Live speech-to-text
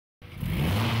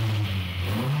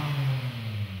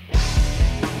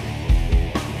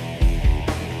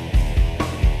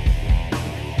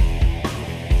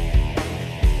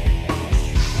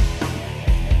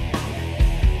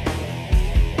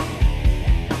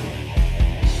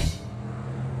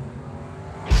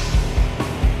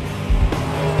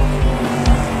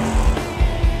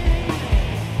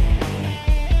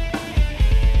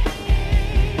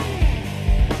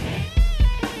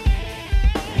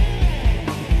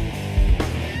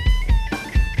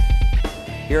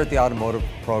Here at the Automotive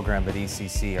program at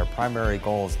ECC, our primary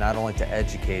goal is not only to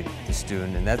educate the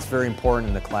student, and that's very important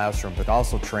in the classroom, but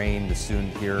also train the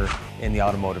student here in the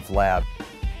Automotive lab.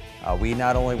 We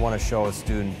not only want to show a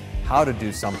student how to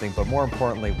do something, but more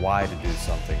importantly, why to do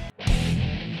something.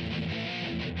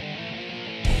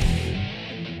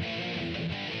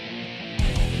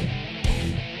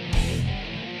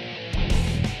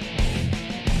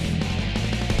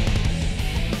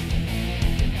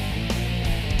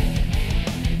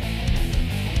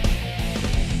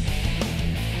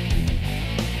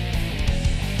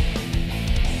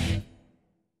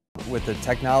 With the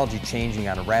technology changing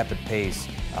on a rapid pace,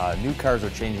 new cars are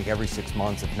changing every 6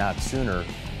 months, if not sooner.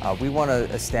 We want to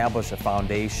establish a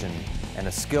foundation and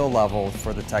a skill level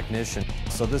for the technician,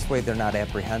 so this way they're not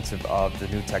apprehensive of the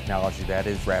new technology that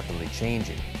is rapidly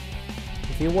changing.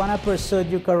 If you want to pursue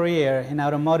your career in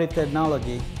automotive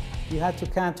technology, you have to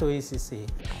come to ECC.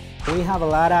 We have a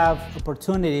lot of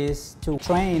opportunities to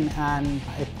train on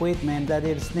equipment that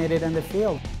is needed in the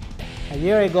field. A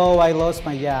year ago, I lost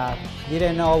my job.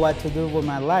 Didn't know what to do with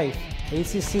my life.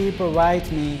 ECC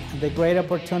provides me the great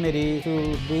opportunity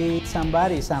to be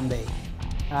somebody someday.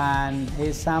 And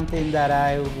it's something that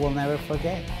I will never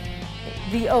forget.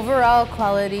 The overall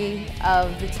quality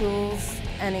of the tools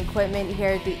and equipment here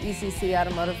at the ECC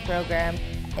Automotive program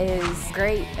is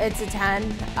great. It's a 10.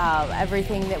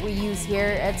 Everything that we use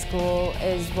here at school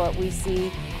is what we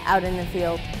see out in the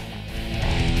field.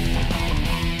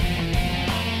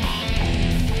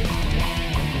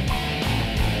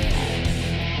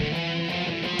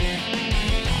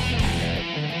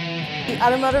 The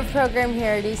automotive program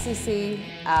here at ECC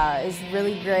is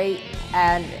really great,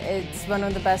 and it's one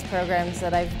of the best programs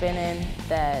that I've been in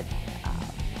that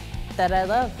I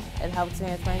love. It helps me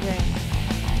with my dream.